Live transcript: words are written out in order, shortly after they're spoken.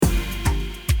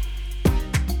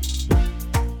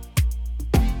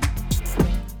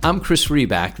I'm Chris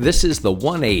Reback. This is The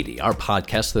 180, our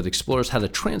podcast that explores how to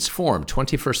transform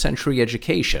 21st century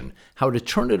education, how to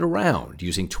turn it around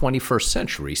using 21st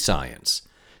century science.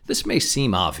 This may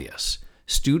seem obvious.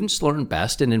 Students learn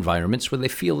best in environments where they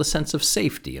feel a sense of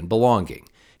safety and belonging,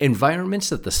 environments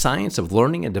that the science of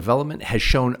learning and development has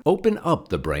shown open up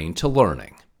the brain to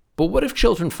learning. But what if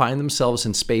children find themselves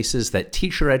in spaces that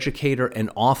teacher, educator,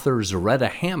 and author Zaretta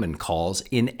Hammond calls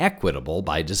inequitable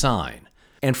by design?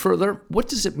 And further, what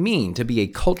does it mean to be a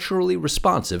culturally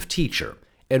responsive teacher?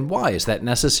 And why is that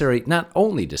necessary not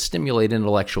only to stimulate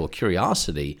intellectual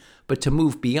curiosity, but to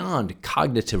move beyond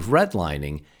cognitive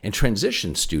redlining and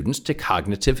transition students to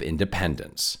cognitive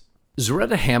independence?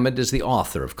 Zaretta Hammond is the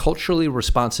author of Culturally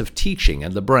Responsive Teaching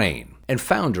and the Brain and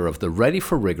founder of the Ready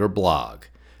for Rigor blog.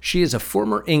 She is a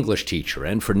former English teacher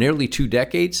and for nearly 2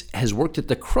 decades has worked at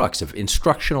the crux of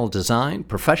instructional design,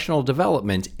 professional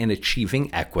development, and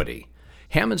achieving equity.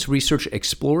 Hammond's research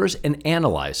explores and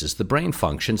analyzes the brain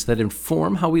functions that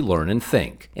inform how we learn and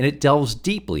think, and it delves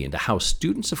deeply into how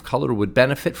students of color would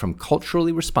benefit from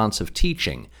culturally responsive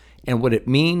teaching and what it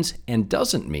means and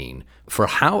doesn't mean for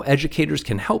how educators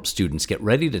can help students get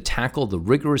ready to tackle the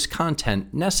rigorous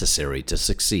content necessary to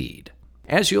succeed.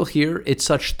 As you'll hear, it's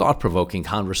such thought-provoking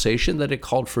conversation that it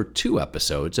called for 2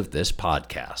 episodes of this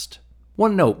podcast.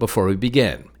 One note before we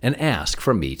begin, an ask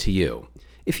from me to you.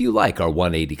 If you like our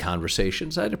 180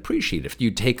 conversations, I'd appreciate if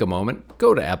you'd take a moment,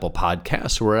 go to Apple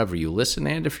Podcasts or wherever you listen,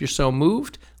 and if you're so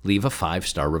moved, leave a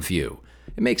 5-star review.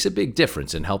 It makes a big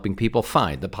difference in helping people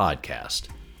find the podcast.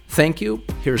 Thank you.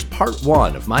 Here's part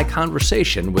 1 of my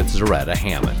conversation with Zaretta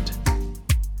Hammond.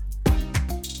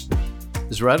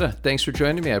 Zaretta, thanks for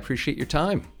joining me. I appreciate your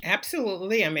time.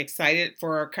 Absolutely. I'm excited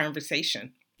for our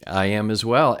conversation. I am as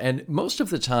well. And most of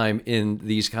the time in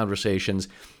these conversations,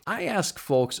 I ask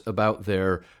folks about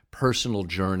their personal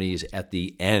journeys at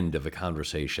the end of a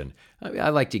conversation. I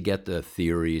like to get the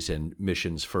theories and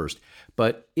missions first,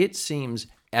 but it seems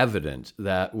evident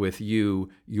that with you,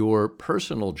 your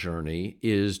personal journey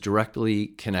is directly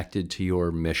connected to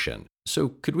your mission. So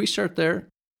could we start there?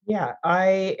 Yeah,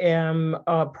 I am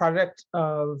a product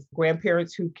of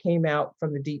grandparents who came out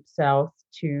from the Deep South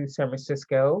to San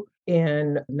Francisco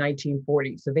in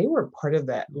 1940. So they were part of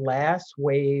that last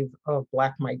wave of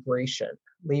Black migration,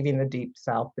 leaving the Deep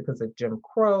South because of Jim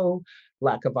Crow,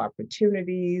 lack of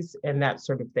opportunities, and that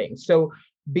sort of thing. So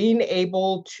being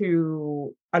able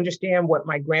to understand what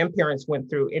my grandparents went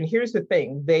through. And here's the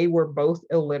thing, they were both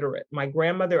illiterate. My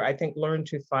grandmother, I think, learned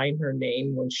to sign her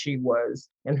name when she was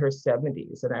in her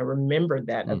 70s. And I remember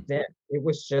that event. It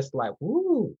was just like,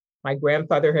 woo. My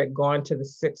grandfather had gone to the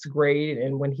 6th grade.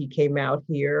 And when he came out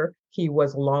here, he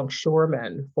was a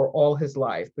longshoreman for all his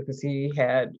life because he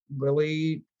had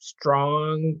really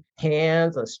strong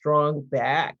hands, a strong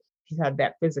back. He had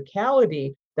that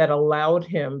physicality that allowed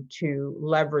him to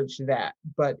leverage that.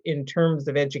 But in terms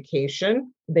of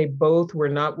education, they both were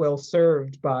not well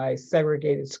served by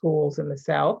segregated schools in the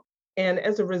South. And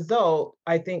as a result,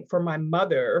 I think for my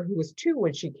mother, who was 2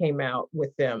 when she came out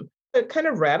with them, it kind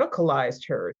of radicalized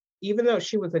her. Even though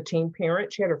she was a teen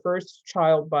parent, she had her first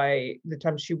child by the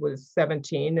time she was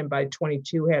 17, and by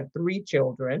 22 had 3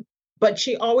 children. But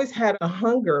she always had a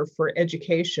hunger for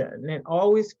education and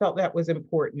always felt that was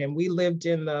important. And we lived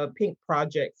in the Pink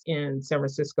Projects in San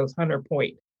Francisco's Hunter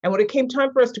Point. And when it came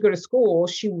time for us to go to school,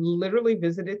 she literally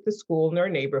visited the school in our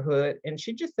neighborhood. And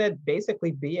she just said,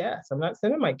 basically, BS. I'm not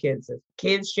sending my kids.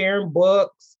 Kids sharing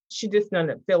books. She just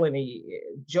didn't feel any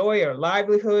joy or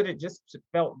livelihood. It just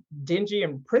felt dingy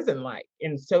and prison-like.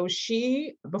 And so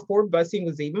she, before busing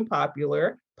was even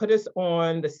popular, put us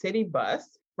on the city bus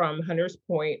from Hunters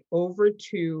Point over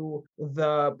to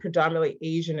the predominantly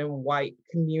Asian and white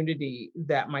community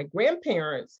that my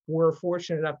grandparents were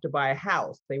fortunate enough to buy a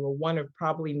house. They were one of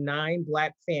probably 9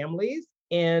 Black families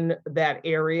in that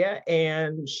area,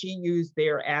 and she used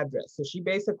their address. So she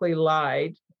basically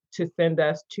lied to send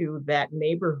us to that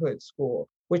neighborhood school,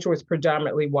 which was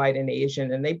predominantly white and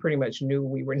Asian, and they pretty much knew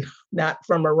we were not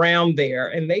from around there,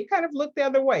 and they kind of looked the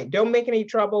other way. Don't make any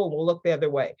trouble, we'll look the other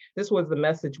way. This was the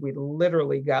message we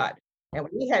literally got. And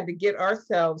we had to get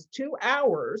ourselves 2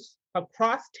 hours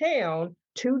across town,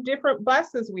 2 different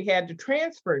buses we had to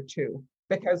transfer to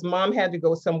because mom had to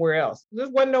go somewhere else. There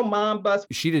wasn't no mom bus.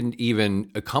 She didn't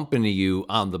even accompany you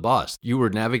on the bus. You were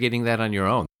navigating that on your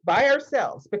own. By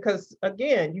ourselves, because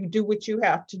again, you do what you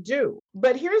have to do.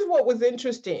 But here's what was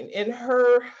interesting. In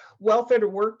her welfare to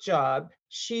work job,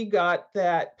 she got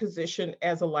that position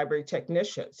as a library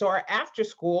technician. So our after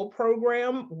school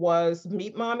program was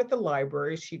meet mom at the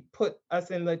library. She put us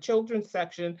in the children's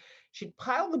section She'd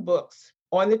pile the books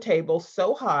on the table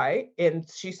so high. And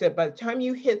she said, by the time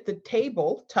you hit the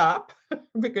table top,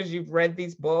 because you've read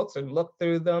these books and looked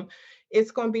through them,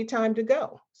 it's going to be time to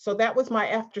go. So that was my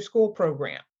after school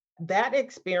program. That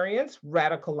experience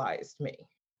radicalized me.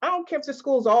 I don't care if the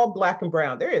school's all Black and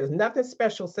brown. There is nothing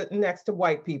special sitting next to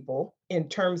white people in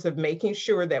terms of making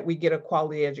sure that we get a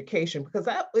quality education, because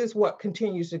that is what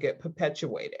continues to get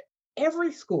perpetuated.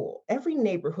 Every school, every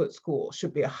neighborhood school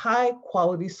should be a high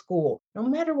quality school, no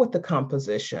matter what the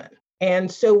composition.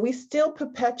 And so we still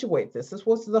perpetuate this. This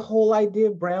was the whole idea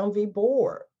of Brown v.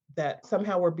 Board, that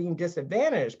somehow we're being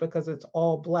disadvantaged because it's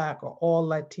all Black or all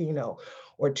Latino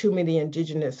or too many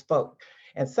indigenous folk.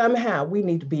 And somehow we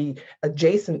need to be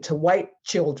adjacent to white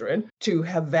children to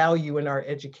have value in our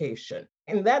education.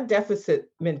 And that deficit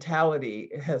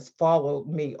mentality has followed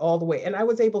me all the way. And I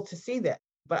was able to see that.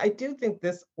 But I do think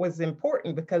this was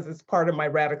important because it's part of my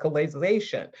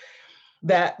radicalization.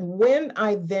 That when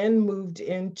I then moved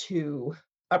into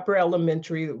upper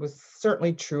elementary, it was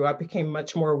certainly true. I became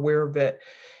much more aware of it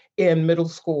in middle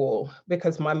school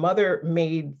because my mother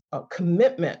made a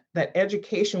commitment that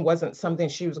education wasn't something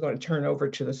she was going to turn over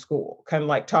to the school, kind of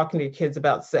like talking to kids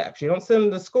about sex. You don't send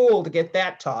them to school to get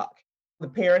that talk. The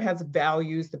parent has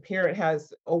values, the parent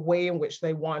has a way in which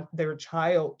they want their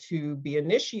child to be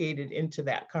initiated into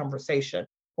that conversation.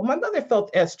 Well, my mother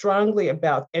felt as strongly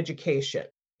about education.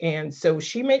 And so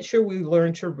she made sure we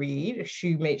learned to read.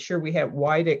 She made sure we had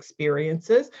wide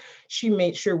experiences. She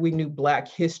made sure we knew Black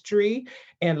history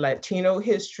and Latino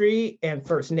history and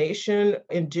First Nation,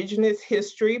 Indigenous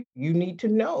history. You need to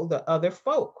know the other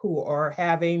folk who are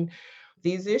having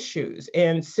these issues.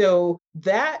 And so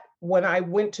that, when I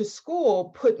went to school,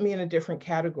 put me in a different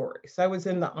category. So I was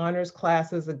in the honors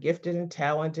classes, the gifted and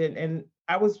talented, and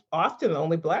I was often the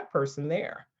only Black person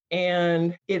there.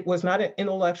 And it was not an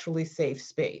intellectually safe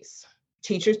space.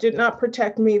 Teachers did not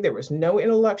protect me. There was no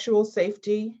intellectual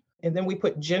safety. And then we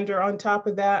put gender on top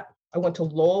of that. I went to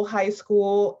Lowell High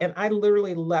School and I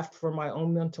literally left for my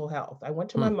own mental health. I went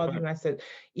to my mother and I said,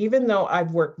 even though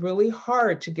I've worked really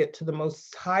hard to get to the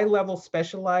most high level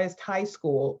specialized high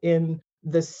school in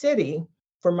the city,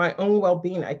 for my own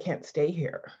well-being, I can't stay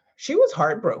here. She was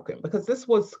heartbroken because this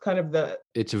was kind of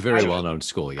It's a very well-known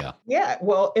school, yeah. Yeah,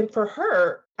 well, and for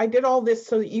her, I did all this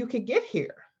so that you could get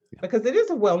here because it is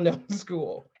a well-known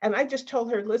school. And I just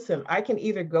told her, listen, I can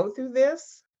either go through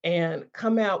this and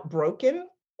come out broken,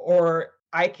 or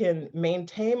I can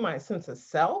maintain my sense of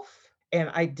self and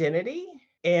identity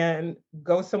and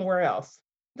go somewhere else.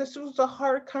 This was a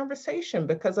hard conversation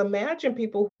because imagine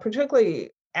people,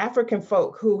 particularly African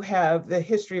folk who have the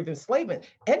history of enslavement.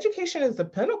 Education is the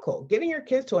pinnacle. Getting your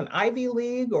kids to an Ivy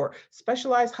League or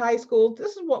specialized high school,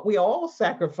 this is what we all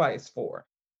sacrifice for.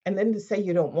 And then to say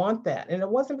you don't want that. And it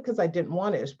wasn't because I didn't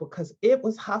want it, it's because it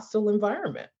was hostile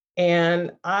environment.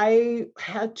 And I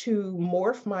had to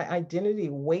morph my identity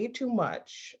way too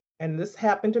much. And this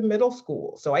happened in middle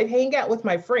school. So I'd hang out with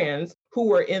my friends who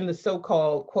were in the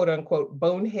so-called quote unquote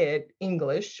bonehead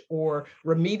English or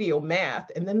remedial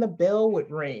math. And then the bell would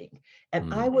ring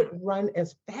and I would run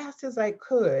as fast as I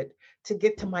could to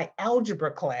get to my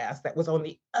algebra class that was on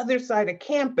the other side of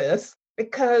campus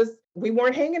because we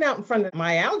weren't hanging out in front of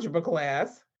my algebra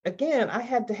class. Again, I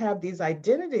had to have these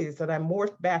identities that I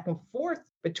morphed back and forth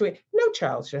between. No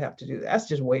child should have to do that. That's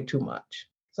just way too much.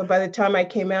 So by the time I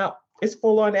came out, it's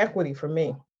full on equity for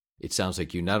me. It sounds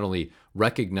like you not only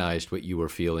recognized what you were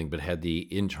feeling, but had the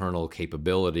internal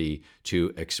capability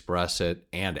to express it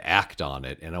and act on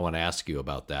it. And I want to ask you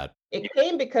about that. It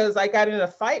came because I got in a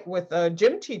fight with a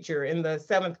gym teacher in the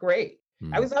 7th grade.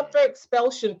 I was up for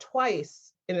expulsion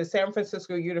twice in the San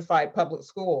Francisco Unified Public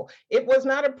School. It was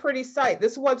not a pretty sight.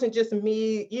 This wasn't just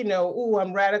me,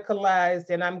 I'm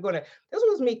radicalized and I'm this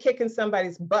was me kicking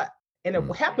somebody's butt. And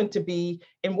it happened to be,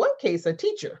 in one case, a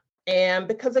teacher. And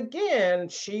because again,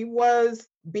 she was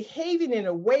behaving in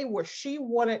a way where she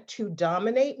wanted to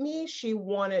dominate me. She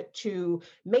wanted to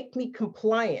make me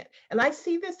compliant. And I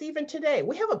see this even today.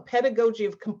 We have a pedagogy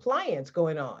of compliance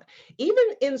going on. Even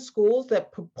in schools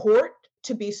that purport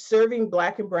to be serving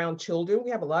Black and brown children,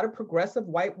 we have a lot of progressive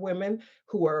white women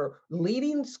who are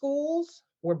leading schools.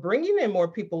 We're bringing in more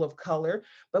people of color.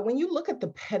 But when you look at the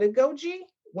pedagogy,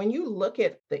 when you look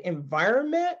at the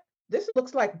environment, this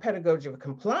looks like pedagogy of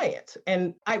compliance.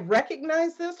 And I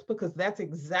recognize this because that's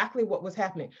exactly what was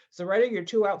happening. Zaretta, you're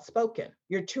too outspoken.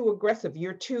 You're too aggressive.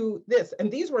 You're too this. And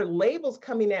these were labels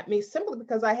coming at me simply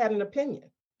because I had an opinion.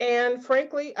 And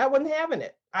frankly, I wasn't having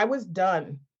it. I was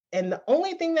done. And the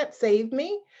only thing that saved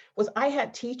me was I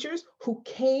had teachers who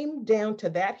came down to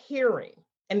that hearing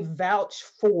and vouched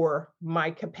for my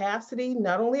capacity,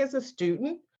 not only as a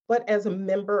student, but as a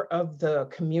member of the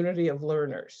community of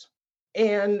learners.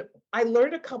 And I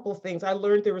learned a couple of things. I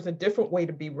learned there was a different way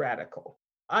to be radical.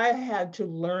 I had to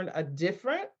learn a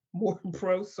different, more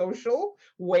pro social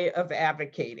way of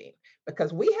advocating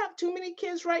because we have too many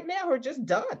kids right now who are just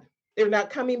done. They're not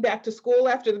coming back to school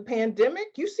after the pandemic.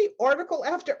 You see article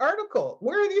after article.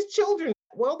 Where are these children?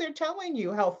 Well, they're telling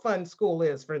you how fun school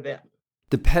is for them.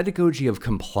 The pedagogy of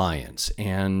compliance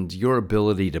and your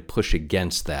ability to push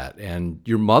against that, and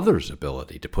your mother's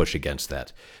ability to push against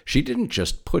that. She didn't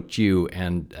just put you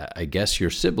and I guess your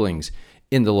siblings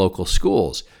in the local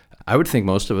schools. I would think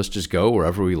most of us just go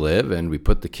wherever we live and we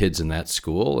put the kids in that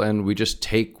school and we just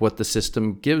take what the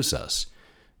system gives us.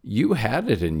 You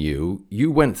had it in you. You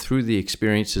went through the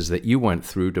experiences that you went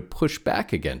through to push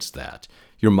back against that.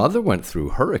 Your mother went through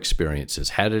her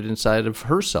experiences, had it inside of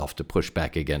herself to push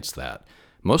back against that.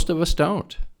 Most of us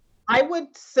don't. I would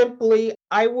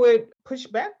push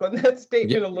back on that Yeah,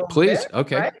 statement a little please. bit,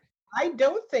 Okay. right? I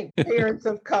don't think parents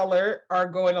of color are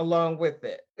going along with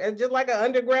it. It's just like an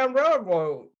underground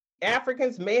railroad.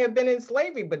 Africans may have been in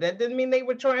slavery, but that didn't mean they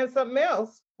were trying something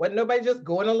else. Wasn't nobody just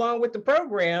going along with the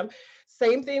program.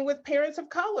 Same thing with parents of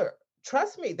color.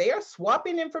 Trust me, they are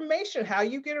swapping information. How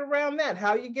you get around that,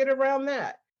 how you get around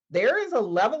that. There is a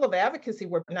level of advocacy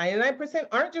where 99%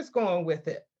 aren't just going with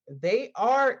it. They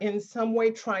are in some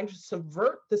way trying to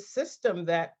subvert the system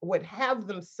that would have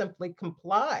them simply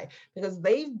comply because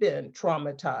they've been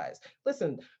traumatized.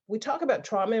 Listen, we talk about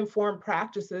trauma informed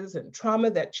practices and trauma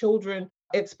that children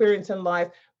experience in life.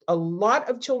 A lot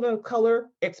of children of color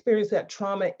experience that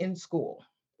trauma in school.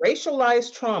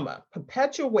 Racialized trauma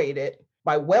perpetuated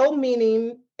by well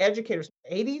meaning educators.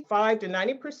 85 to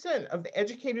 90% of the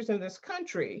educators in this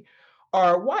country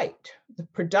are white. The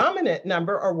predominant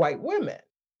number are white women.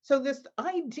 So, this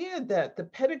idea that the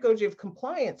pedagogy of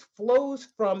compliance flows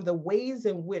from the ways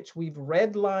in which we've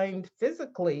redlined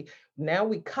physically, now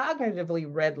we cognitively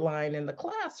redline in the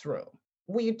classroom.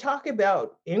 We talk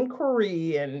about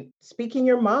inquiry and speaking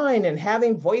your mind and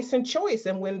having voice and choice.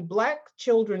 And when Black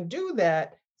children do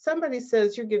that, somebody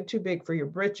says, "You're getting too big for your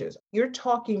britches." You're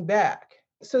talking back.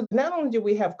 So not only do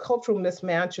we have cultural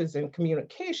mismatches in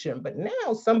communication, but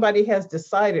now somebody has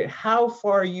decided how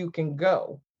far you can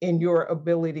go in your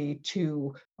ability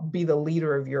to be the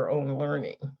leader of your own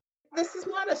learning. This is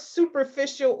not a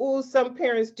superficial, oh, some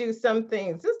parents do some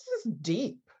things. This is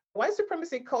deep. White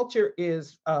supremacy culture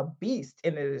is a beast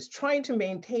and it is trying to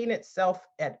maintain itself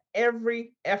at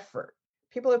every effort.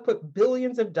 People have put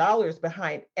billions of dollars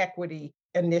behind equity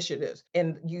initiatives,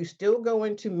 and you still go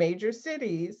into major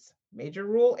cities, major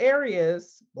rural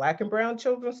areas, Black and brown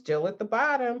children still at the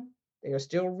bottom. They are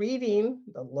still reading,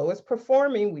 the lowest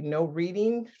performing. We know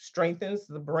reading strengthens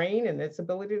the brain and its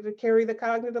ability to carry the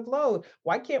cognitive load.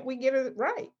 Why can't we get it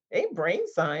right? It ain't brain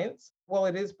science. Well,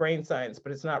 it is brain science,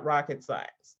 but it's not rocket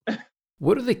science.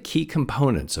 What are the key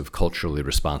components of culturally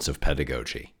responsive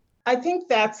pedagogy? I think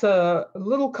that's a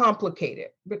little complicated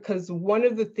because one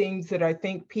of the things that I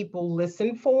think people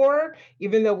listen for,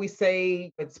 even though we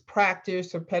say it's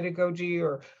practice or pedagogy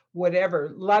or whatever,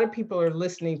 a lot of people are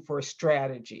listening for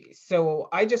strategy. So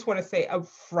I just want to say up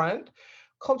front,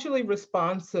 culturally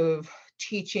responsive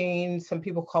teaching, some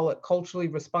people call it culturally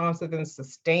responsive and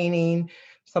sustaining.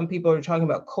 Some people are talking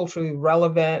about culturally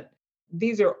relevant.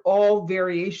 These are all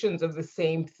variations of the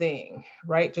same thing,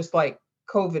 right? Just like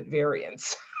COVID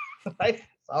variants. Right?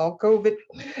 It's all COVID.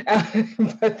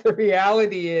 But the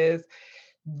reality is,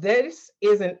 this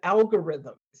is an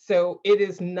algorithm. So it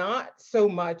is not so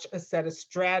much a set of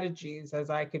strategies as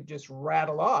I could just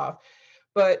rattle off.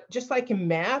 But just like in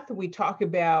math, we talk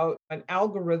about an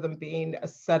algorithm being a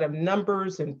set of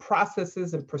numbers and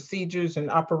processes and procedures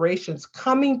and operations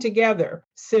coming together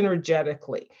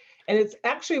synergetically. And it's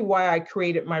actually why I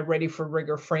created my Ready for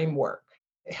Rigor framework,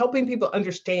 helping people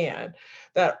understand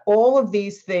that all of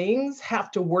these things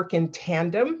have to work in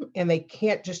tandem and they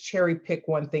can't just cherry pick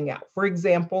one thing out. For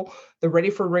example, the Ready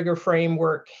for Rigor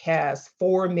framework has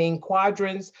 4 main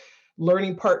quadrants: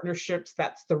 learning partnerships,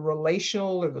 that's the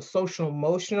relational or the social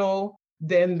emotional.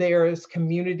 Then there's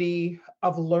community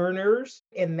of learners,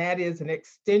 and that is an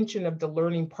extension of the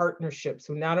learning partnership.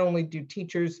 So not only do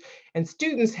teachers and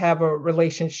students have a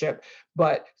relationship,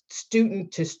 but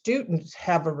student to students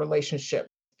have a relationship.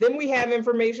 Then we have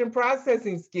information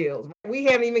processing skills. We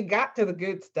haven't even got to the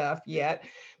good stuff yet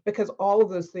because all of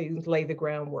those things lay the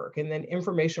groundwork. And then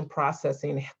information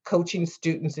processing, coaching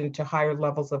students into higher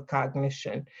levels of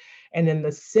cognition. And then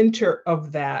the center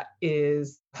of that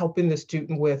is helping the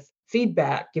student with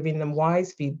feedback, giving them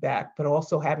wise feedback, but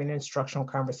also having instructional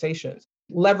conversations,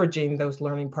 leveraging those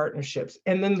learning partnerships.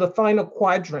 And then the final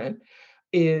quadrant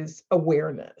is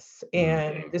awareness. Mm.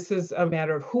 And this is a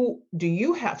matter of who do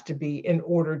you have to be in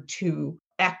order to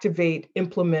activate,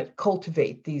 implement,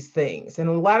 cultivate these things. And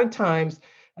a lot of times,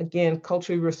 again,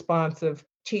 culturally responsive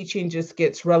teaching just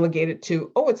gets relegated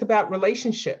to, oh, it's about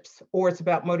relationships, or it's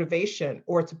about motivation,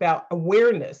 or it's about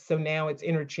awareness. So now it's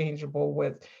interchangeable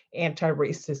with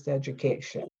anti-racist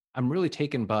education. I'm really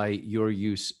taken by your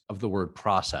use of the word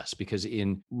process because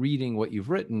in reading what you've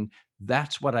written,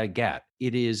 that's what I get.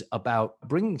 It is about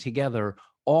bringing together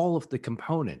all of the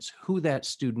components, who that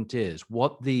student is,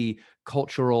 what the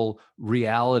cultural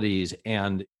realities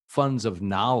and funds of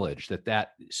knowledge that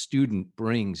that student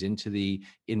brings into the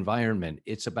environment.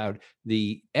 It's about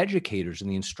the educators and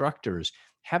the instructors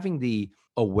having the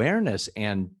awareness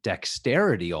and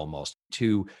dexterity almost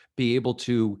to be able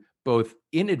to both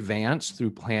in advance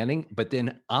through planning, but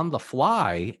then on the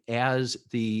fly as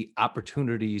the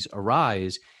opportunities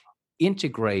arise,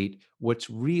 integrate what's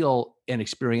real and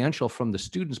experiential from the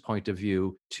student's point of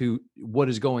view to what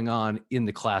is going on in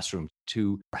the classroom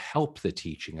to help the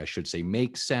teaching, I should say,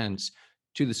 make sense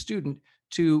to the student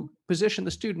to position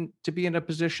the student to be in a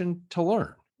position to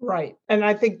learn. Right. And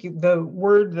I think the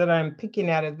word that I'm picking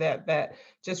out of that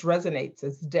just resonates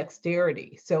is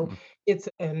dexterity. So Mm. it's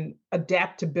an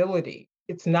adaptability.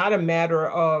 It's not a matter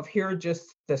of here are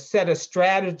just the set of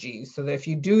strategies so that if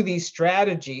you do these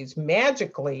strategies,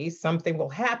 magically something will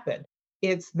happen.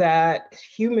 It's that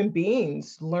human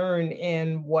beings learn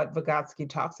in what Vygotsky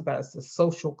talks about as the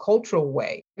social cultural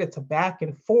way. It's a back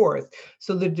and forth.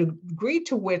 So the degree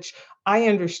to which I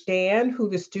understand who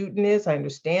the student is, I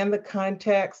understand the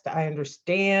context, I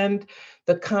understand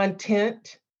the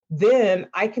content, then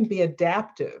I can be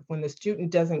adaptive. When the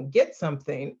student doesn't get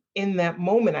something in that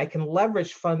moment, I can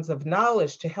leverage funds of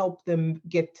knowledge to help them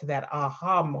get to that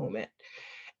aha moment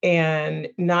and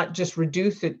not just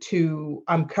reduce it to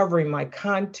I'm covering my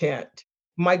content.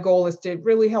 My goal is to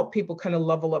really help people kind of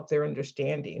level up their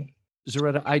understanding.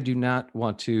 Zaretta, I do not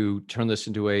want to turn this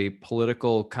into a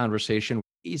political conversation.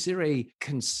 Is there a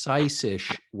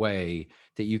concise-ish way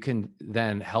that you can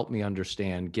then help me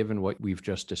understand, given what we've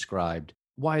just described,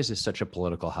 why is this such a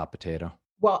political hot potato?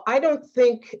 Well, I don't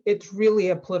think it's really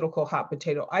a political hot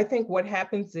potato. I think what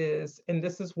happens is, and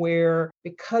this is where,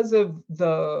 because of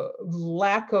the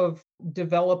lack of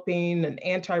developing an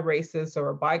anti racist or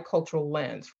a bicultural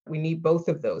lens, we need both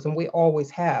of those, and we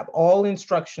always have. All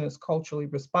instruction is culturally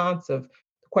responsive.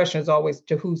 The question is always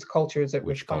to whose culture is it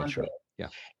Which culture? responsive? Yeah.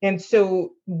 And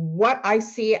so, what I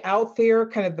see out there,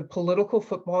 kind of the political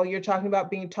football you're talking about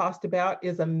being tossed about,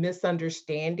 is a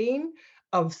misunderstanding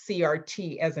of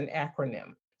CRT as an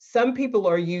acronym. Some people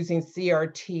are using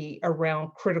CRT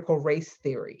around critical race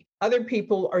theory. Other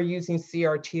people are using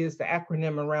CRT as the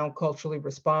acronym around culturally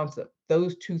responsive.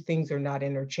 Those two things are not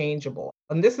interchangeable.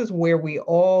 And this is where we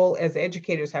all, as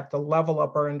educators, have to level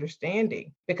up our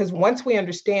understanding. Because once we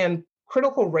understand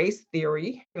critical race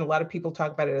theory, and a lot of people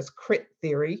talk about it as crit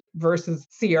theory versus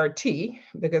CRT,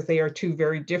 because they are two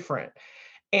very different.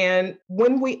 And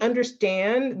when we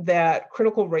understand that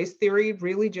critical race theory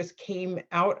really just came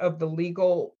out of the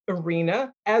legal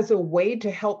arena as a way to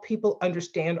help people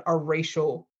understand our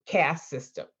racial caste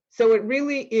system. So it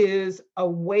really is a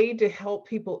way to help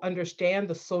people understand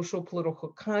the social political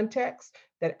context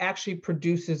that actually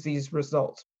produces these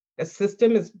results. A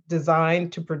system is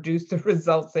designed to produce the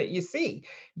results that you see.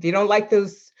 If you don't like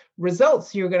those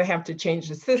results, you're going to have to change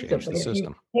the system. Change the But if you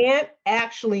system. can't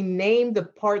actually name the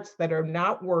parts that are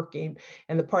not working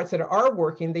and the parts that are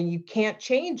working, then you can't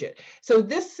change it. So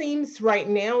this seems right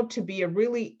now to be a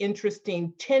really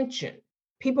interesting tension.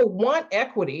 People want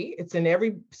equity. It's in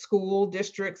every school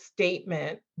district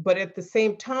statement, but at the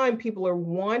same time, people are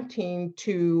wanting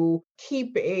to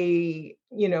keep a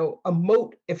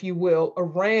moat, if you will,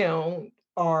 around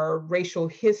our racial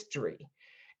history.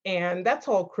 And that's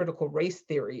all critical race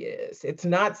theory is. It's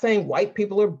not saying white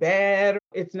people are bad.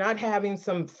 It's not having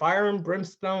some fire and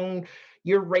brimstone,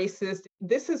 you're racist.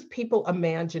 This is people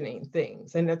imagining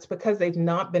things. And it's because they've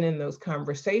not been in those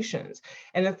conversations.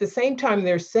 And at the same time,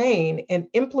 they're saying and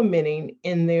implementing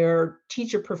in their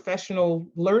teacher professional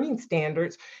learning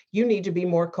standards, you need to be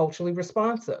more culturally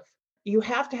responsive. You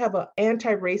have to have an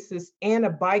anti racist and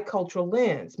a bicultural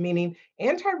lens, meaning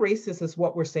anti racist is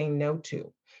what we're saying no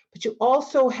to. But you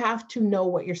also have to know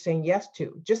what you're saying yes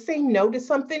to. Just saying no to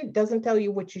something doesn't tell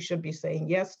you what you should be saying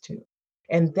yes to.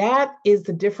 And that is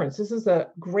the difference. This is a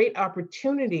great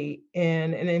opportunity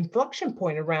and an inflection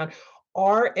point around,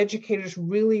 are educators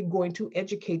really going to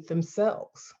educate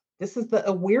themselves? This is the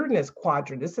awareness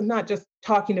quadrant. This is not just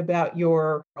talking about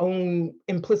your own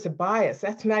implicit bias.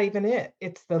 That's not even it.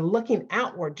 It's the looking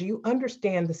outward. Do you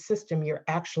understand the system you're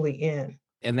actually in?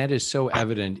 And that is so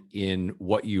evident in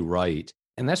what you write.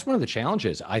 And that's one of the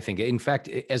challenges, I think. In fact,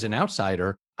 as an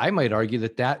outsider, I might argue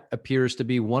that that appears to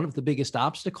be one of the biggest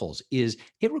obstacles is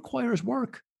it requires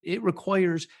work. It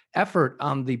requires effort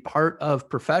on the part of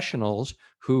professionals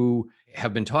who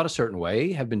have been taught a certain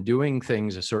way, have been doing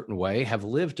things a certain way, have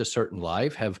lived a certain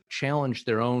life, have challenged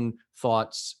their own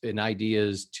thoughts and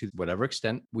ideas to whatever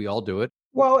extent we all do it.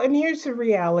 Well, and here's the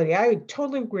reality. I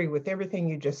totally agree with everything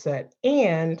you just said.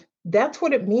 And that's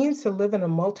what it means to live in a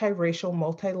multiracial,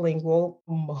 multilingual,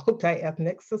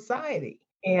 multi-ethnic society.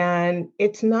 And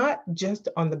it's not just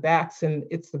on the backs and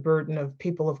it's the burden of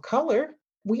people of color.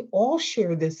 We all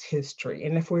share this history.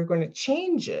 And if we're going to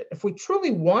change it, if we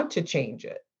truly want to change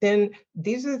it, then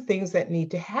these are the things that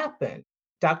need to happen.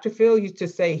 Dr. Phil used to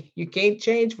say, you can't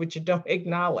change what you don't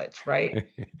acknowledge, right?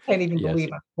 Can't even Yes. believe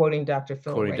I'm quoting Dr.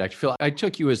 Phil Quoting right. Dr. Phil, I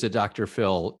took you as a Dr.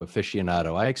 Phil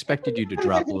aficionado. I expected you to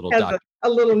drop a little Has doc. a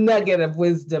little nugget of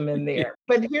wisdom in there.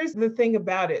 But here's the thing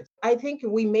about it. I think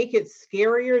we make it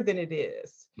scarier than it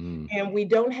is. Mm. And we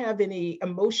don't have any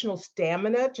emotional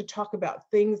stamina to talk about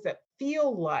things that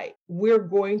feel like we're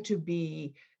going to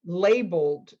be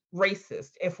labeled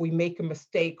racist if we make a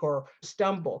mistake or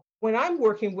stumble. When I'm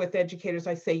working with educators,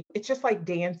 I say it's just like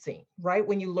dancing, right?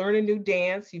 When you learn a new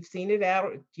dance, you've seen it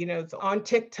out, it's on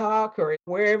TikTok or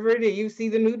wherever it is, you see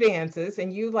the new dances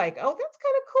and you like, oh, that's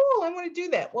kind of cool. I want to do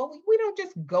that. Well, we don't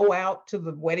just go out to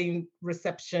the wedding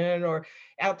reception or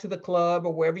out to the club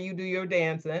or wherever you do your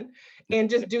dancing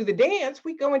and just do the dance.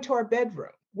 We go into our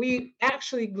bedroom. We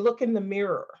actually look in the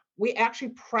mirror. We actually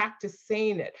practice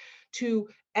saying it to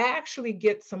actually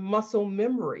get some muscle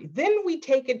memory. Then we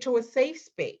take it to a safe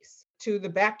space, to the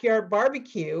backyard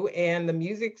barbecue, and the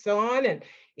music's on, and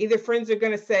either friends are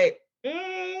going to say,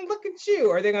 look at you,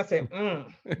 or they're going to say,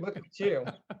 look at you.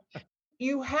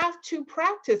 You have to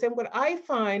practice. And what I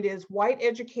find is white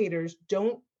educators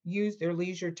don't use their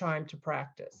leisure time to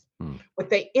practice. Mm. What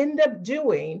they end up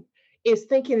doing is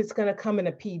thinking it's going to come in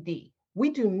a PD. We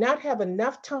do not have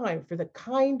enough time for the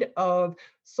kind of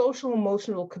social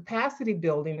emotional capacity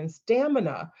building and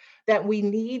stamina that we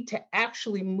need to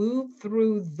actually move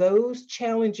through those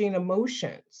challenging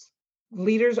emotions.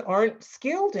 Leaders aren't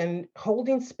skilled in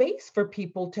holding space for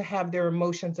people to have their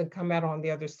emotions and come out on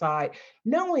the other side,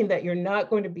 knowing that you're not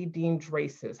going to be deemed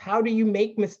racist. How do you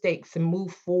make mistakes and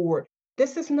move forward?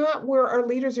 This is not where our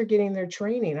leaders are getting their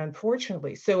training,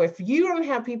 unfortunately. So if you don't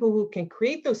have people who can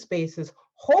create those spaces,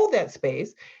 hold that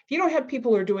space, if you don't have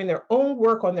people who are doing their own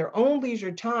work on their own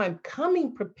leisure time,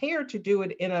 coming prepared to do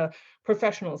it in a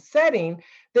professional setting,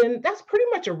 then that's pretty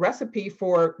much a recipe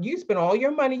for you spend all your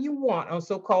money you want on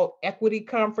so-called equity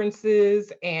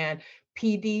conferences and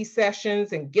PD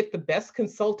sessions and get the best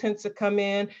consultants to come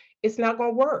in. It's not going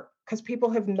to work because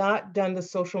people have not done the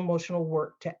social emotional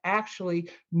work to actually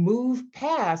move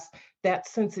past that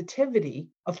sensitivity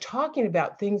of talking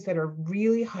about things that are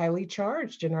really highly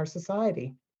charged in our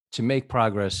society. To make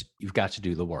progress, you've got to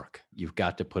do the work. You've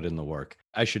got to put in the work.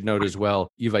 I should note as well,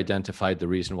 you've identified the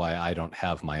reason why I don't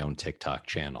have my own TikTok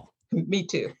channel. Me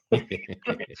too.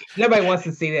 Nobody wants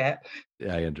to see that.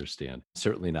 I understand.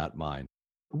 Certainly not mine.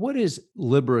 What is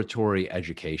liberatory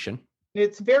education?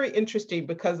 It's very interesting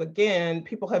because, again,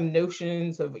 people have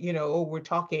notions of, oh, we're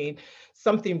talking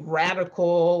something radical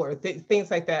or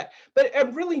things like that. But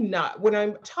I'm really not. What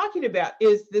I'm talking about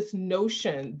is this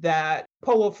notion that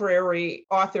Paulo Freire,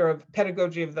 author of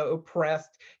Pedagogy of the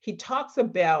Oppressed, he talks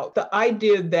about the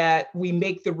idea that we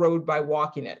make the road by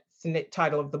walking it. It's the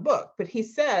title of the book. But he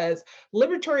says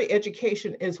liberatory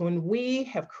education is when we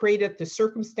have created the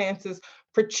circumstances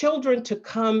for children to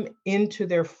come into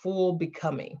their full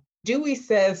becoming. Dewey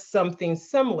says something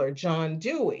similar. John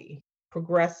Dewey,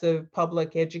 progressive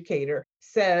public educator,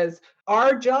 says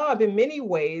our job in many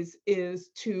ways is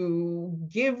to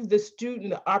give the student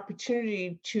the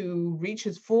opportunity to reach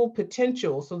his full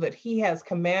potential so that he has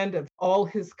command of all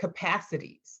his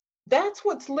capacities. That's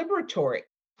what's liberatory.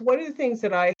 One of the things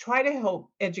that I try to help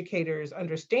educators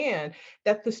understand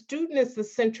that the student is the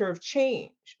center of change.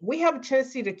 We have a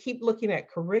tendency to keep looking at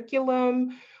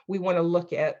curriculum. We want to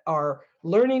look at our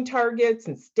learning targets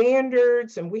and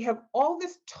standards, and we have all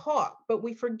this talk, but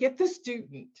we forget the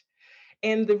student.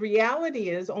 And the reality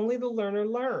is only the learner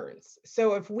learns.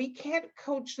 So if we can't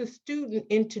coach the student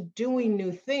into doing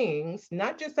new things,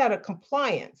 not just out of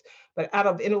compliance, but out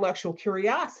of intellectual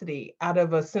curiosity, out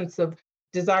of a sense of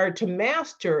desire to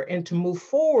master and to move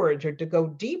forward or to go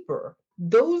deeper,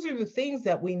 those are the things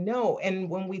that we know. And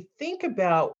when we think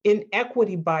about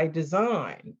inequity by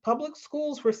design, public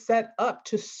schools were set up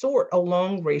to sort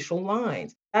along racial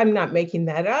lines. I'm not making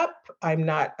that up. I'm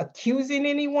not accusing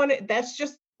anyone. That's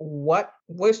just what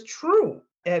was true.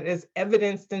 and is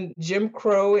evidenced in Jim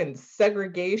Crow and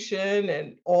segregation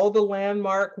and all the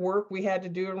landmark work we had to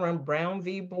do around Brown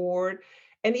v. Board.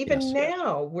 And even Yes.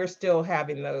 now, we're still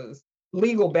having those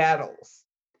legal battles.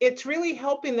 It's really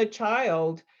helping the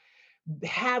child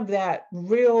have that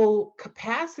real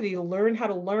capacity to learn how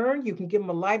to learn. You can give them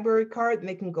a library card and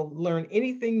they can go learn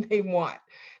anything they want.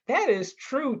 That is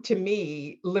true to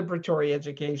me, liberatory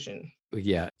education.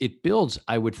 Yeah, it builds,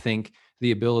 I would think,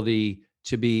 the ability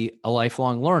to be a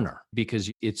lifelong learner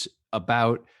because it's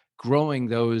about growing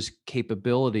those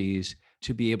capabilities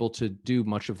to be able to do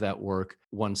much of that work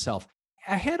oneself.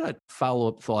 I had a follow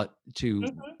up thought to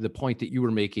Mhm. the point that you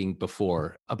were making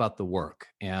before about the work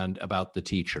and about the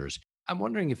teachers. I'm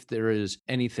wondering if there is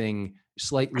anything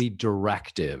slightly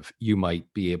directive you might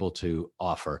be able to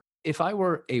offer. If I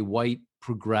were a white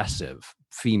progressive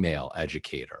female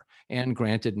educator, and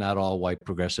granted, not all white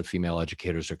progressive female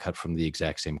educators are cut from the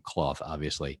exact same cloth,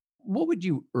 obviously. What would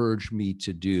you urge me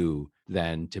to do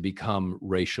then to become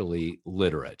racially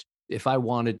literate? If I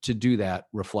wanted to do that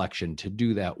reflection, to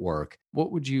do that work,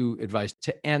 what would you advise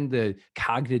to end the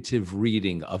cognitive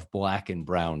reading of Black and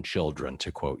brown children,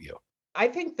 to quote you? I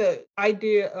think the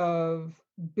idea of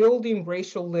building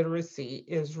racial literacy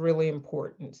is really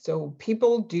important. So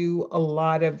people do a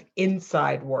lot of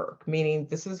inside work, meaning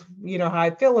this is, how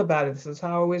I feel about it. This is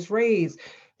how I was raised.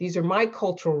 These are my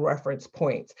cultural reference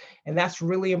points. And that's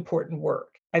really important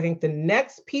work. I think the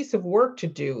next piece of work to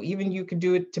do, even you could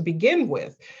do it to begin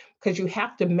with, because you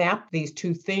have to map these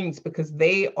two things because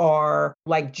they are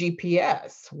like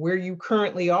GPS. Where you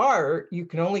currently are, you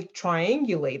can only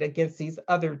triangulate against these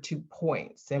other 2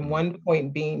 points. And Mhm. one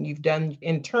point being you've done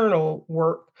internal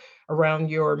work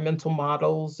around your mental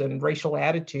models and racial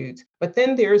attitudes. But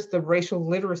then there's the racial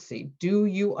literacy. Do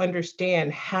you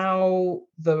understand how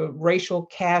the racial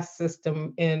caste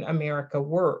system in America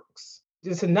works?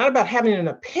 This is not about having an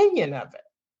opinion of it,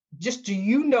 just do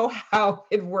you know how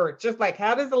it works? Just like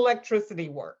how does electricity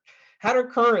work? How do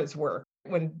currents work?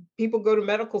 When people go to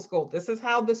medical school, this is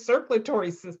how the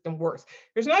circulatory system works.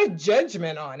 There's not a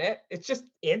judgment on it. It's just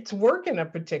it's working a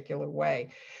particular way.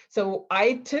 So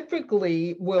I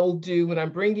typically will do when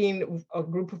I'm bringing a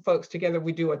group of folks together,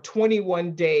 we do a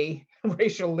 21-day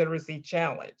racial literacy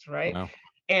challenge, right? Wow.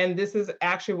 And this is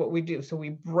actually what we do. So we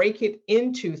break it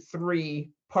into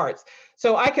 3 parts.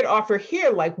 So I could offer here,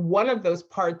 like one of those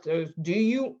parts is, do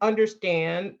you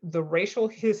understand the racial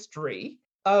history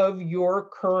of your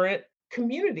current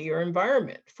community or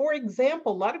environment? For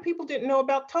example, a lot of people didn't know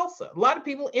about Tulsa. A lot of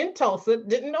people in Tulsa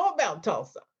didn't know about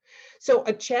Tulsa. So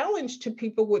a challenge to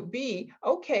people would be,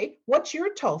 okay, what's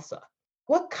your Tulsa?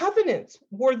 What covenants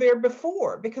were there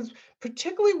before? Because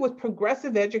particularly with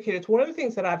progressive educators, one of the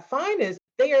things that I find is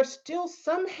they are still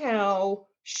somehow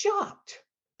shocked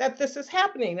that this is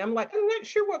happening. I'm like, I'm not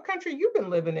sure what country you've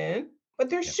been living in, but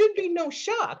there Yeah. should be no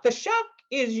shock. The shock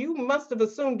is you must have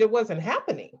assumed it wasn't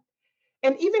happening.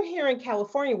 And even here in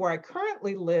California, where I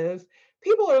currently live,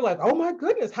 people are like, oh my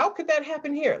goodness, how could that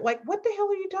happen here? Like, what the hell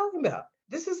are you talking about?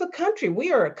 This is a country.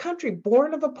 We are a country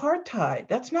born of apartheid.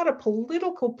 That's not a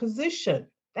political position.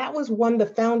 That was one the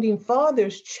founding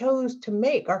fathers chose to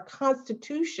make. Our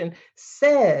Constitution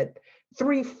said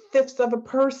 3/5 of a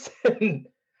person.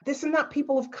 This is not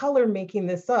people of color making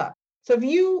this up. So if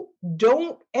you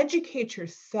don't educate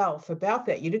yourself about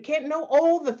that, you can't know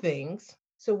all the things.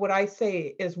 So what I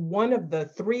say is one of the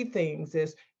 3 things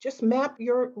is just map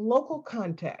your local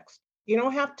context. You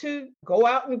don't have to go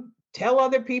out and tell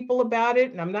other people about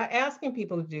it. And I'm not asking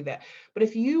people to do that. But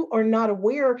if you are not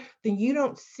aware, then you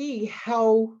don't see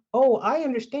how, oh, I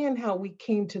understand how we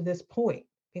came to this point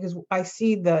because I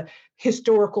see the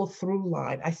historical through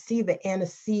line. I see the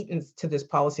antecedents to this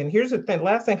policy. And here's the thing,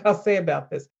 last thing I'll say about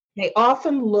this. They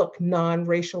often look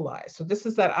non-racialized. So this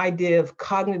is that idea of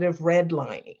cognitive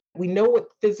redlining. We know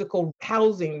what physical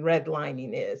housing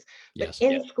redlining is, but Yes.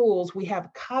 in schools, we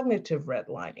have cognitive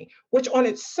redlining, which on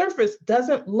its surface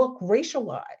doesn't look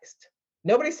racialized.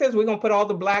 Nobody says we're going to put all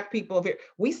the Black people over here.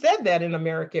 We said that in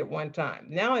America at one time.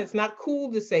 Now it's not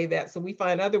cool to say that, so we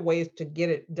find other ways to get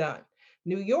it done.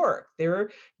 New York,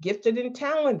 they're gifted and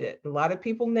talented. A lot of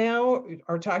people now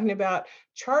are talking about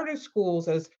charter schools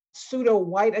as pseudo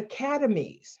white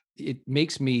academies. It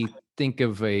makes me think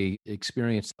of a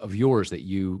experience of yours that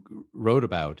you wrote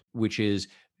about, which is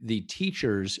the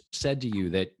teachers said to you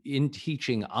that in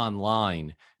teaching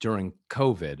online during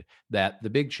COVID, that the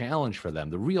big challenge for them,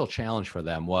 the real challenge for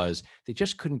them was they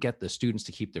just couldn't get the students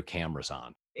to keep their cameras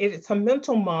on. It's a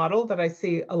mental model that I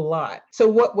see a lot. So,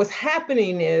 what was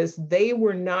happening is they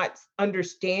were not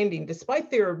understanding,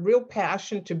 despite their real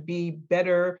passion to be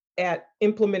better at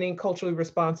implementing culturally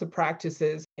responsive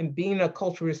practices and being a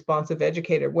culturally responsive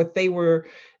educator. What they were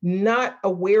not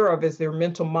aware of is their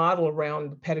mental model around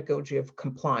the pedagogy of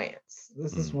compliance.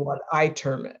 This is Mm. what I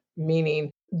term it,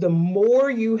 meaning the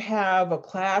more you have a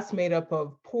class made up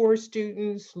of poor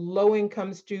students, low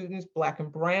income students, Black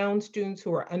and brown students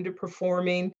who are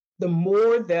underperforming, the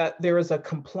more that there is a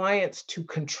compliance to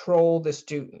control the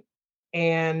student.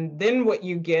 And then what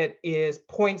you get is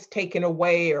points taken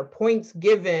away or points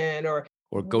given, or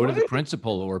Or go to one the of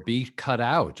principal or be cut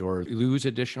out or lose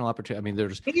additional opportunity. I mean,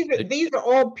 there's it these are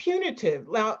all punitive.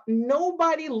 Now,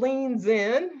 nobody leans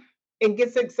in and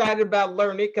gets excited about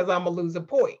learning because I'm gonna lose a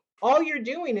point. All you're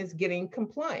doing is getting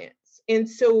compliance. And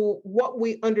so, what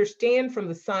we understand from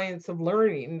the science of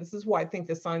learning, and this is why I think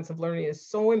the science of learning is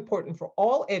so important for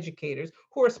all educators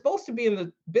who are supposed to be in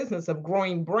the business of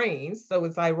growing brains. So,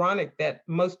 it's ironic that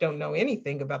most don't know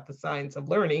anything about the science of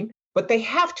learning, but they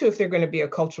have to if they're going to be a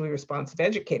culturally responsive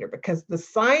educator, because the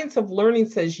science of learning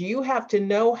says you have to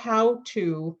know how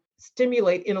to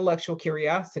stimulate intellectual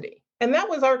curiosity. And that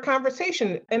was our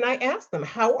conversation. And I asked them,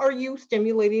 how are you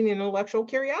stimulating intellectual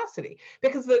curiosity?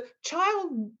 Because the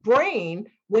child brain,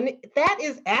 when that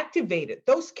is activated,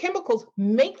 those chemicals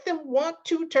make them want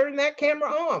to turn that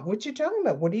camera on. What you talking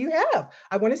about? What do you have?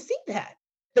 I want to see that.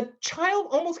 The child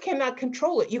almost cannot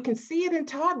control it. You can see it in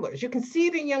toddlers. You can see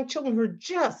it in young children who are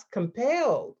just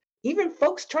compelled. Even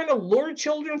folks trying to lure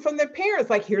children from their parents,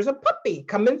 like, here's a puppy,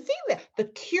 come and see that. The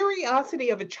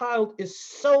curiosity of a child is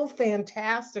so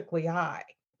fantastically high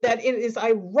that it is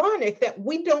ironic that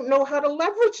we don't know how to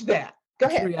leverage that. Go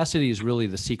ahead. curiosity is really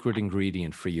the secret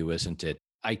ingredient for you, isn't it?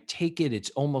 I take it it's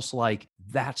almost like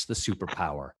that's the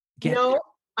superpower. Get No,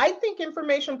 I think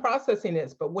information processing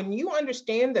is, but when you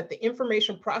understand that the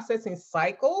information processing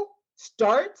cycle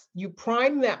starts, you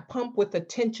prime that pump with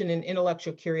attention and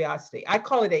intellectual curiosity. I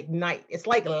call it ignite. It's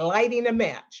like lighting a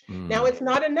match. Now, Mm, it's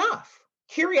not enough.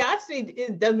 Curiosity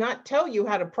does not tell you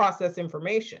how to process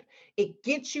information. It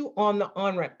gets you on the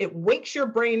on ramp. It wakes your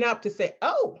brain up to say,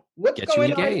 oh, what's gets you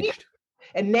going on here? engaged.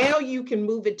 And now you can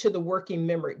move it to the working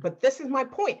memory. But this is my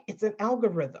point, it's an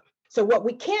algorithm. So what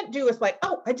we can't do is like,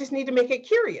 oh, I just need to make it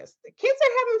curious. The kids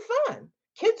are having fun.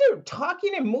 Kids are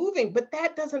talking and moving, but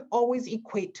that doesn't always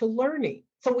equate to learning.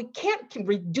 So we can't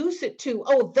reduce it to,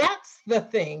 oh, that's the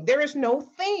thing. There is no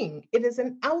thing. It is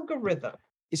an algorithm.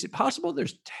 Is it possible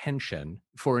there's tension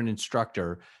for an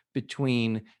instructor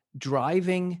between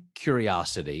driving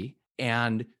curiosity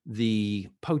and the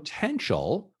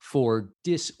potential for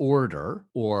disorder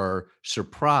or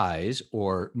surprise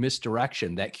or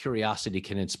misdirection that curiosity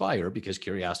can inspire, because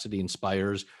curiosity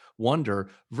inspires wonder,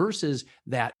 versus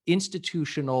that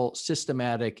institutional,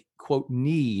 systematic, quote,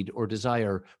 need or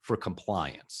desire for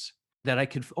compliance? That I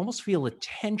could almost feel a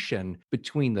tension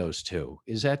between those two.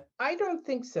 Is that I don't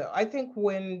think so. I think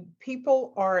when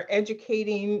people are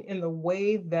educating in the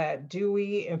way that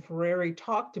Dewey and Ferreri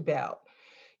talked about,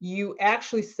 you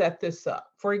actually set this up.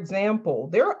 For example,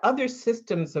 there are other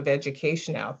systems of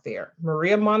education out there.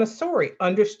 Maria Montessori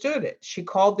understood it. She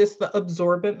called this the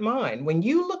absorbent mind. When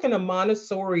you look in a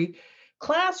Montessori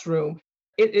classroom,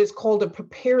 it is called a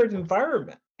prepared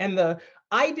environment. And the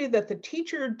idea that the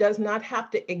teacher does not have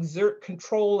to exert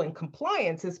control and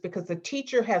compliance is because the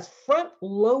teacher has front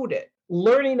loaded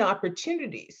learning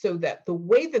opportunities, so that the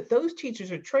way that those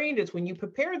teachers are trained is when you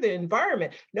prepare the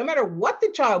environment, no matter what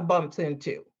the child bumps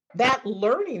into, that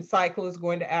learning cycle is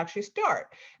going to actually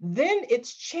start. Then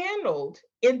it's channeled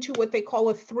into what they call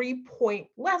a 3-point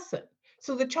lesson.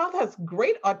 So the child has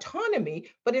great autonomy,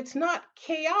 but it's not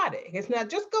chaotic. It's not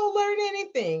just go learn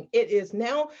anything. It is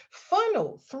now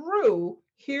funneled through.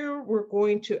 Here, we're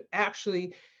going to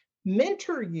actually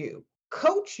mentor you,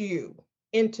 coach you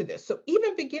into this. So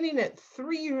even beginning at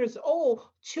 3 years old,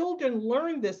 children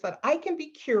learn this, that I can be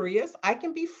curious, I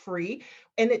can be free,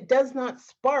 and it does not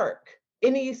spark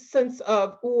any sense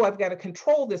of, oh, I've got to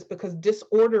control this because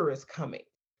disorder is coming.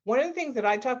 One of the things that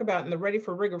I talk about in the Ready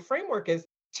for Rigor framework is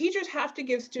teachers have to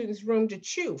give students room to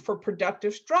chew for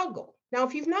productive struggle. Now,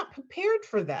 if you've not prepared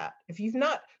for that, if you've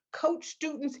not coached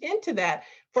students into that,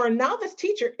 for a novice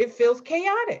teacher, it feels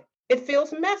chaotic. It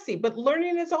feels messy, but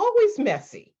learning is always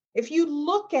messy. If you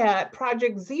look at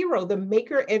Project Zero, the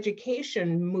maker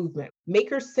education movement,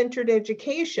 maker centered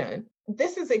education,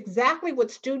 this is exactly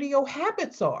what studio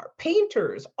habits are.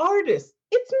 Painters, artists,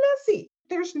 it's messy.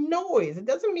 There's noise. It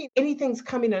doesn't mean anything's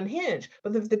coming unhinged,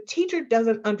 but if the teacher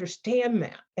doesn't understand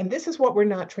that, and this is what we're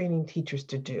not training teachers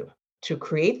to do, to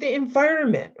create the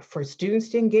environment for students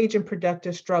to engage in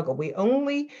productive struggle. We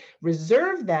only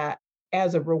reserve that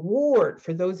as a reward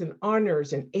for those in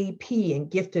honors and AP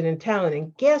and gifted and talent.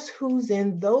 And guess who's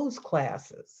in those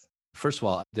classes? First of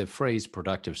all, the phrase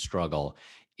productive struggle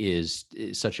is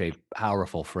such a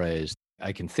powerful phrase.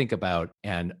 I can think about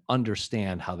and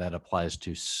understand how that applies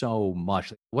to so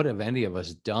much. What have any of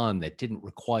us done that didn't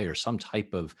require some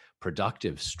type of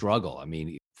productive struggle? I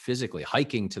mean, physically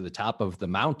hiking to the top of the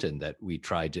mountain that we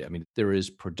tried to, I mean, there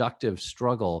is productive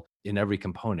struggle in every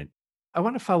component. I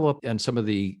want to follow up on some of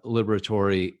the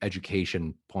liberatory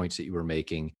education points that you were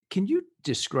making. Can you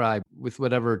describe, with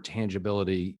whatever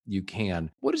tangibility you can,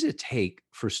 what does it take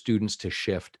for students to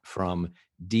shift from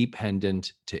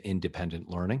dependent to independent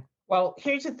learning? Well,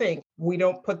 here's the thing. We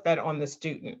don't put that on the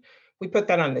student. We put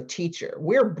that on the teacher.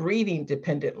 We're breeding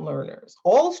dependent learners.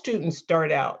 All students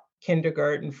start out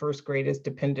kindergarten, first grade as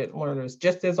dependent learners,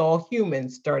 just as all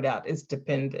humans start out as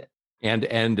dependent. And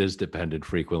end is dependent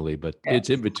frequently, but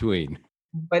it's in between.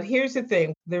 But here's the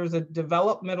thing, there's a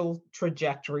developmental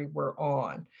trajectory we're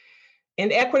on.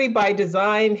 And Equity by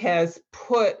Design has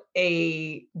put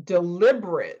a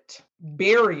deliberate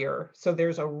barrier, so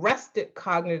there's arrested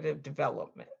cognitive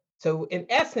development. So in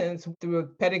essence, through a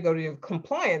pedagogy of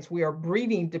compliance, we are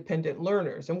breeding dependent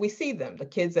learners, and we see them, the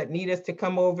kids that need us to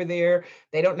come over there,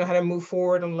 they don't know how to move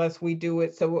forward unless we do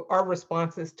it. So our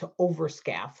response is to over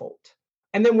scaffold.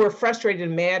 And then we're frustrated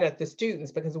and mad at the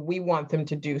students because we want them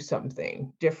to do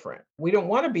something different. We don't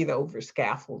want to be the over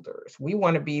scaffolders. We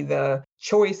want to be the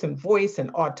choice and voice and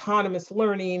autonomous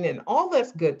learning and all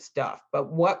this good stuff.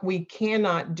 But what we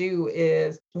cannot do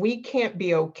is we can't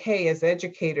be okay as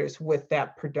educators with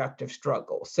that productive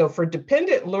struggle. So for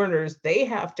dependent learners, they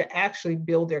have to actually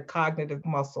build their cognitive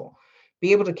muscle,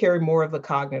 be able to carry more of the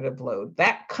cognitive load.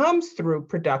 That comes through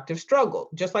productive struggle,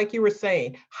 just like you were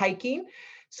saying, hiking.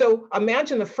 So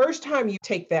imagine the first time you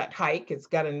take that hike, it's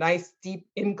got a nice steep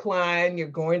incline, you're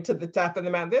going to the top of the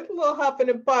mountain, there's a little huffing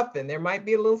and puffing, there might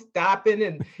be a little stopping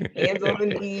and hands on the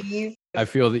knees. I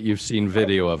feel that you've seen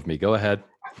video of me. Go ahead.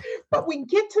 But we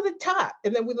get to the top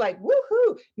and then we're like,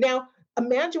 woohoo. Now,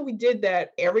 imagine we did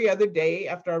that every other day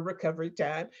after our recovery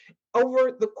time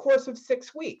over the course of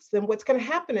 6 weeks. Then what's going to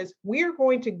happen is we're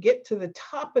going to get to the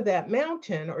top of that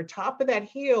mountain or top of that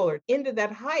hill or into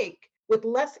that hike with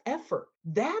less effort.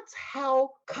 That's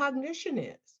how cognition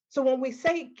is. So when we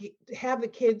say have the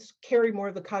kids carry more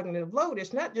of the cognitive load,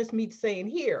 it's not just me saying,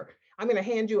 here, I'm going to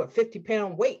hand you a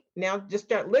 50-pound weight. Now just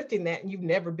start lifting that and you've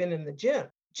never been in the gym.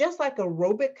 Just like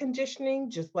aerobic conditioning,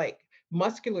 just like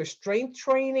muscular strength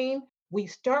training, we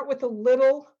start with a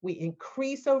little, we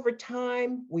increase over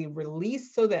time, we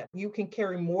release so that you can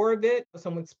carry more of it.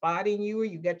 Someone's spotting you or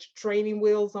you got your training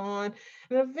wheels on.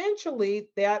 And eventually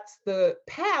that's the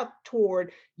path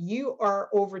toward you are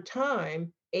over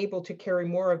time able to carry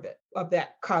more of it, of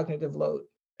that cognitive load.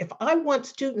 If I want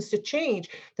students to change,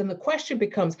 then the question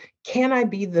becomes, can I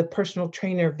be the personal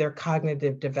trainer of their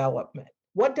cognitive development?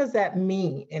 What does that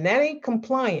mean? And that ain't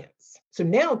compliance. So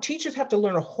now teachers have to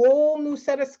learn a whole new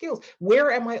set of skills.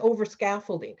 Where am I over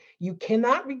scaffolding? You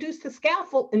cannot reduce the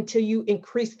scaffold until you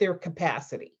increase their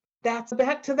capacity. That's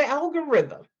back to the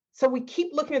algorithm. So we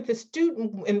keep looking at the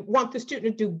student and want the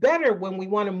student to do better when we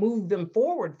want to move them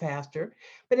forward faster.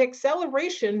 But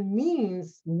acceleration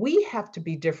means we have to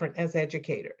be different as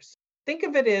educators. Think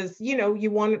of it as,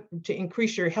 you want to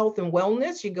increase your health and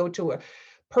wellness. You go to a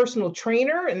personal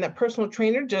trainer, and that personal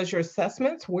trainer does your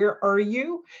assessments. Where are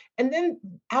you? And then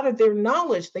out of their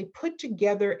knowledge, they put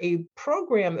together a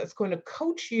program that's going to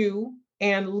coach you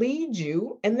and lead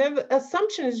you. And then the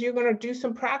assumption is you're going to do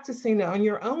some practicing on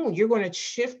your own. You're going to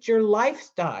shift your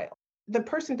lifestyle. The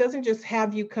person doesn't just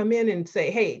have you come in and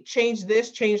say, hey, change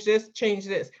this, change this, change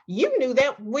this. You knew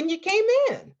that when you came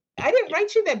in. I didn't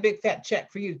write you that big fat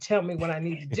check for you to tell me what I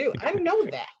need to do. I know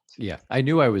that. Yeah, I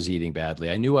knew I was eating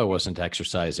badly. I knew I wasn't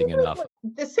exercising enough.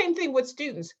 The same thing with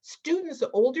students. Students,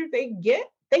 the older they get,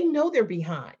 they know they're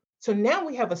behind. So now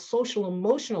we have a social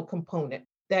emotional component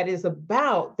that is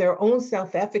about their own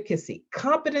self-efficacy.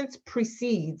 Competence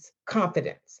precedes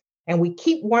confidence. And we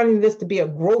keep wanting this to be a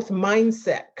growth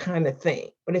mindset kind of thing.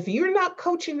 But if you're not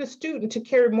coaching the student to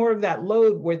carry more of that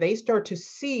load where they start to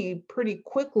see pretty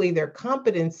quickly their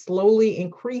competence slowly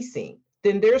increasing,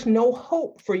 then there's no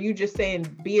hope for you just saying,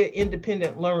 be an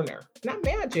independent learner. It's not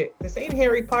magic. This ain't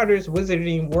Harry Potter's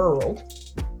Wizarding World.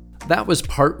 That was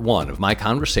part 1 of my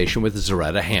conversation with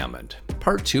Zaretta Hammond.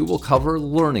 Part 2 will cover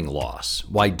learning loss,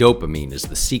 why dopamine is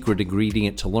the secret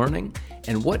ingredient to learning,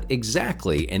 and what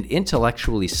exactly an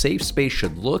intellectually safe space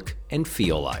should look and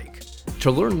feel like.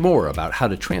 To learn more about how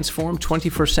to transform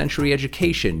 21st century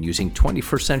education using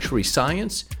 21st century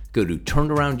science, go to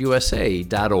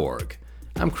turnaroundusa.org.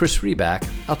 I'm Chris Reback.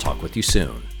 I'll talk with you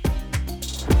soon.